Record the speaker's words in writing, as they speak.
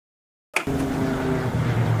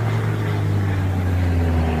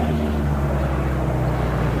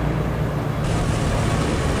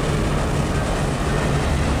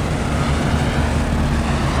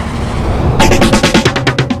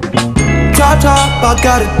top, I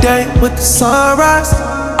got a date with the sunrise.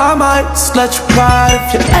 I might just let you ride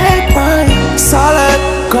if you ain't right. Solid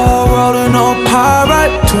gold rolling on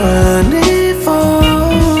pyrite.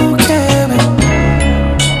 24 karat.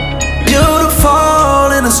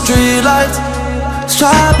 Beautiful in the streetlights.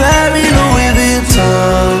 Strawberry Louis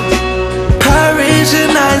Vuitton. Parisian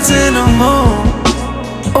nights in the moon.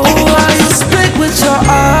 Oh, how you speak with your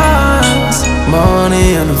eyes.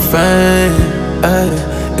 Money and the fame, ay.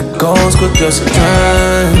 It goes quick as a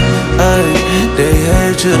train, ay. They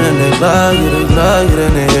hate you, then they love you, they love you,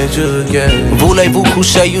 then they hate you again. Voulez-vous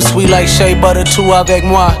coucher, you sweet like shea butter, tout avec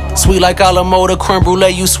moi. Sweet like Alamo, the creme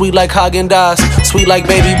brulee, you sweet like Haagen-Dazs. Sweet like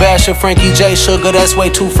Baby Basher, Frankie J. Sugar, that's way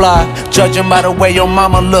too fly. Judging by the way your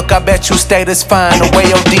mama look, I bet you stay this fine. The way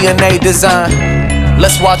your DNA design.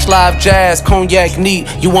 Let's watch live jazz, cognac neat.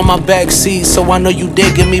 You on my back seat, so I know you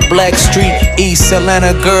digging me. Black Street, East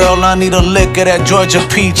Atlanta girl, I need a lick of that Georgia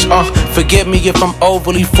peach. Forgive me if I'm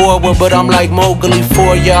overly forward, but I'm like Mowgli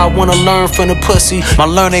for ya. I wanna learn from the pussy. My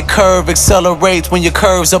learning curve accelerates when your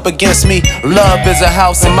curves up against me. Love is a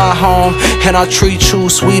house in my home, and I treat you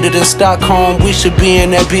sweeter than Stockholm. We should be in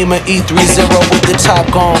that Beamer E30 with the top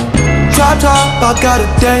gone. Drop top, I got a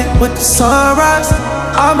date with the sunrise.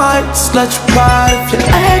 I might just let you ride if you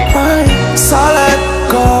ain't right. Solid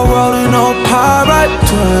gold rolling on pyrite.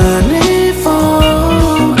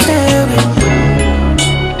 24 karat.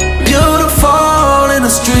 Beautiful in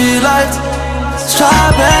the streetlights.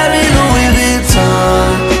 Strawberry Louis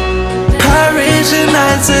Vuitton. Parisian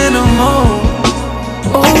nights in the moon.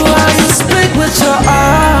 Oh, how you speak with your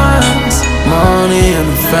eyes. Money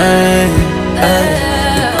and the fame, ay.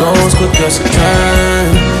 It goes quick as a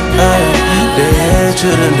train, ay. They hate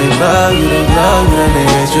you, then they love you, then they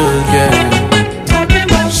hate you again.